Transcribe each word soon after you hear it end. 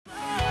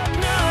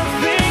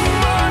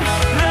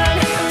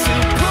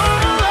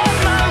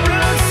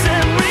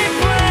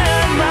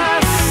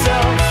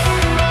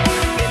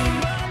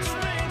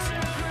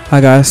Hi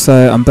guys,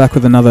 so I'm back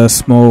with another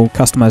small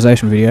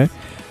customization video.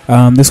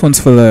 This one's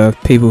for the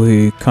people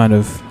who kind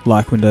of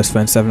like Windows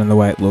Phone 7 and the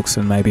way it looks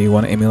and maybe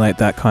want to emulate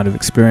that kind of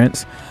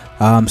experience.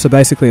 So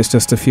basically it's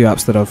just a few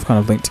apps that I've kind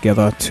of linked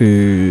together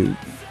to,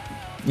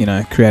 you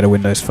know, create a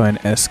Windows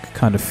Phone-esque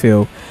kind of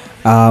feel.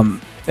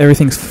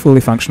 Everything's fully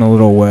functional,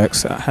 it all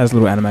works, it has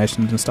little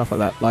animations and stuff like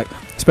that. Like,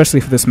 especially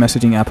for this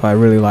messaging app, I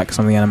really like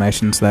some of the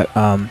animations that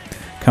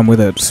come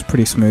with it. It's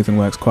pretty smooth and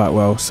works quite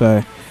well.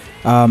 So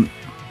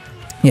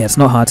yeah, it's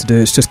not hard to do.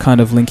 It's just kind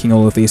of linking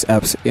all of these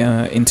apps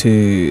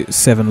into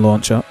 7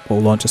 Launcher,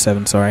 or Launcher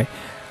 7, sorry.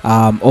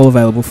 All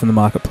available from the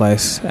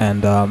marketplace,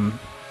 and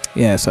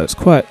yeah, so it's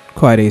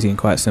quite easy and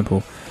quite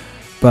simple.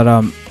 But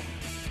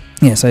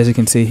yeah, so as you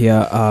can see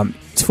here,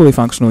 it's fully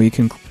functional. You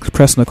can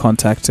press on a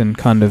contact and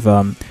kind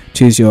of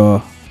choose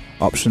your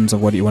options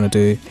of what you want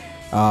to do.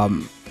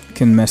 You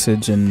can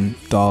message and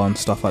dial and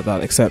stuff like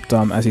that, except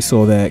as you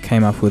saw there, it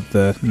came up with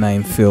the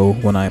name Phil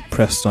when I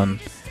pressed on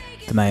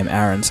the name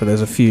Aaron, so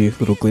there's a few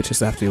little glitches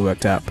that have to be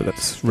worked out, but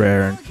that's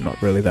rare and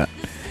not really that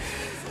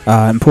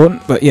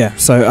important. But yeah,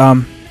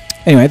 so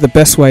anyway, the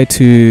best way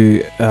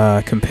to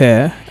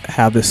compare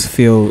how this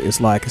feel is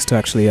to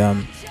actually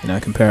you know,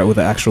 compare it with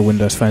the actual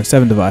Windows Phone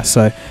 7 device.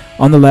 So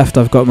on the left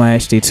I've got my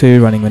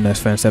HD2 running Windows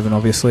Phone 7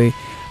 obviously.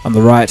 On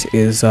the right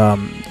is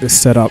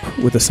this setup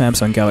with the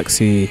Samsung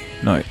Galaxy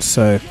Note.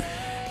 So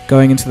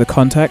going into the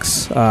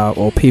contacts,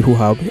 or People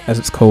Hub as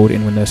it's called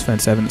in Windows Phone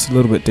 7, it's a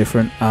little bit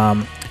different.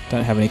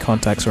 Don't have any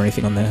contacts or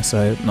anything on there,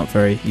 so not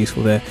very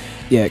useful there.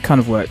 Yeah, it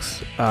kind of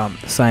works the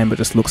same, but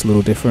just looks a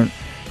little different.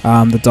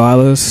 The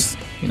dialers,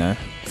 you know,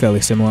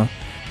 fairly similar.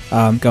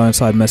 Go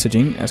inside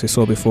messaging, as we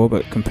saw before,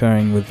 but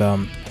comparing with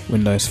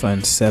Windows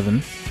Phone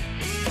 7,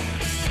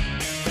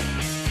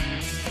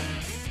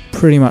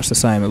 pretty much the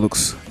same. It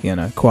looks, you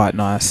know, quite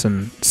nice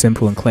and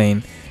simple and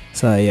clean.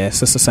 So yeah, it's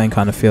just the same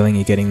kind of feeling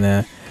you're getting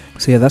there.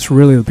 So yeah, that's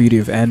really the beauty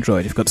of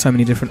Android. You've got so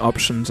many different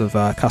options of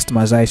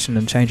customization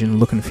and changing the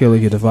look and feel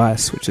of your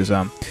device, which is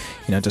you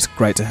know, just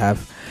great to have.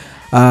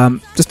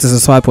 Just as a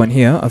side point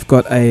here, I've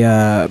got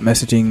a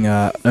messaging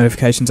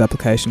notifications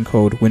application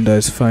called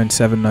Windows Phone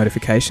 7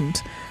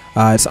 Notifications.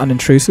 It's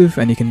unintrusive,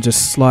 and you can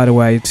just slide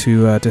away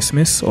to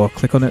dismiss or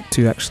click on it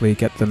to actually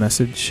get the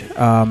message.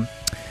 The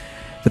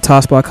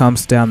taskbar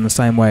comes down the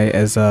same way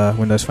as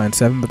Windows Phone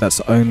 7, but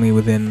that's only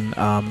within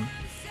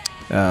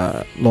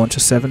Launcher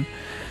 7.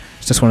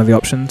 It's just one of the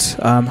options.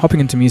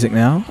 Hopping into music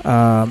now,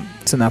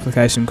 it's an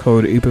application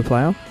called Uber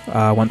Player.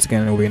 Once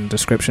again, it will be in the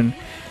description.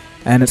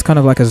 And it's kind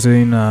of like a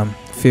zune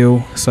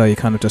feel, so you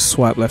kind of just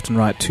swipe left and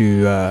right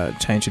to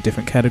change your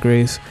different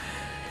categories.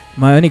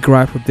 My only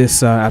gripe with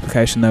this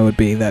application though would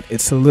be that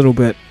it's a little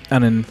bit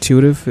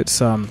unintuitive.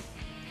 It's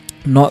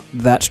not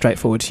that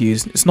straightforward to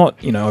use. It's not,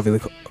 you know,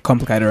 overly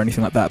complicated or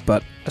anything like that,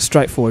 but a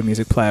straightforward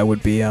music player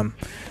would be a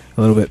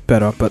little bit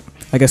better. But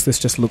I guess this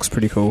just looks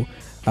pretty cool.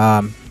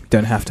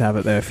 Don't have to have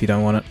it there if you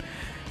don't want it.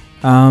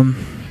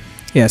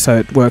 Yeah, so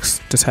it works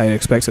just how you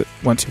expect it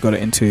once you've got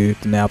it into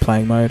the now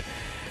playing mode.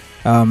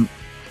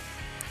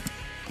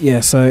 Yeah,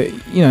 so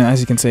you know, as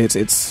you can see,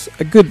 it's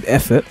a good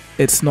effort.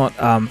 It's not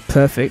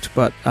perfect,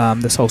 but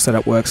this whole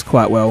setup works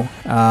quite well.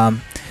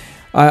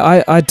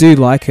 I do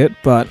like it,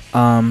 but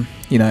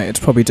you know, it's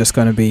probably just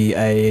going to be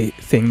a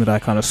thing that I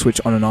kind of switch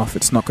on and off.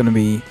 It's not going to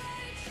be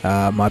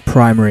my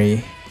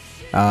primary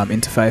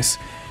interface.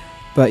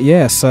 But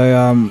yeah,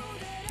 so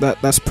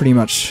that's pretty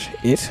much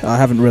it. I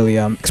haven't really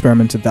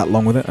experimented that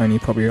long with it, only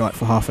probably like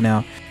for half an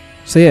hour.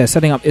 So yeah,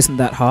 setting up isn't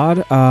that hard.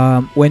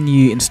 When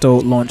you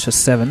install Launcher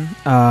 7,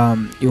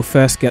 you'll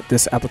first get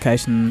this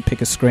application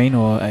picker screen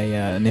or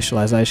a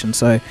initialization.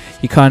 So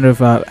you kind of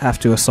have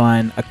to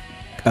assign a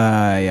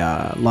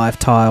live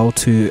tile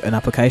to an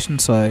application.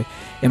 So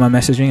in my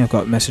messaging, I've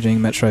got Messaging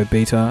Metro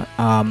Beta.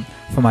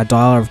 For my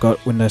dialer, I've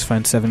got Windows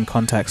Phone 7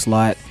 Contacts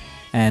Lite,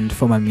 and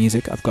for my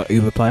music, I've got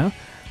Uber Player.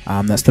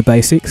 That's the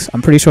basics.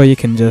 I'm pretty sure you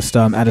can just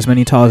add as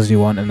many tiles as you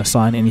want and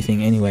assign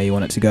anything anywhere you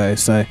want it to go.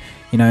 So,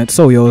 you know, it's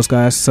all yours,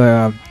 guys.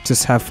 So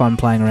just have fun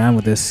playing around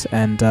with this.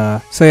 And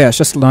so yeah, it's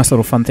just a nice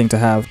little fun thing to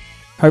have.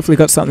 Hopefully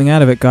got something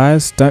out of it,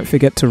 guys. Don't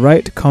forget to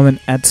rate, comment,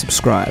 and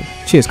subscribe.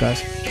 Cheers,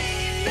 guys.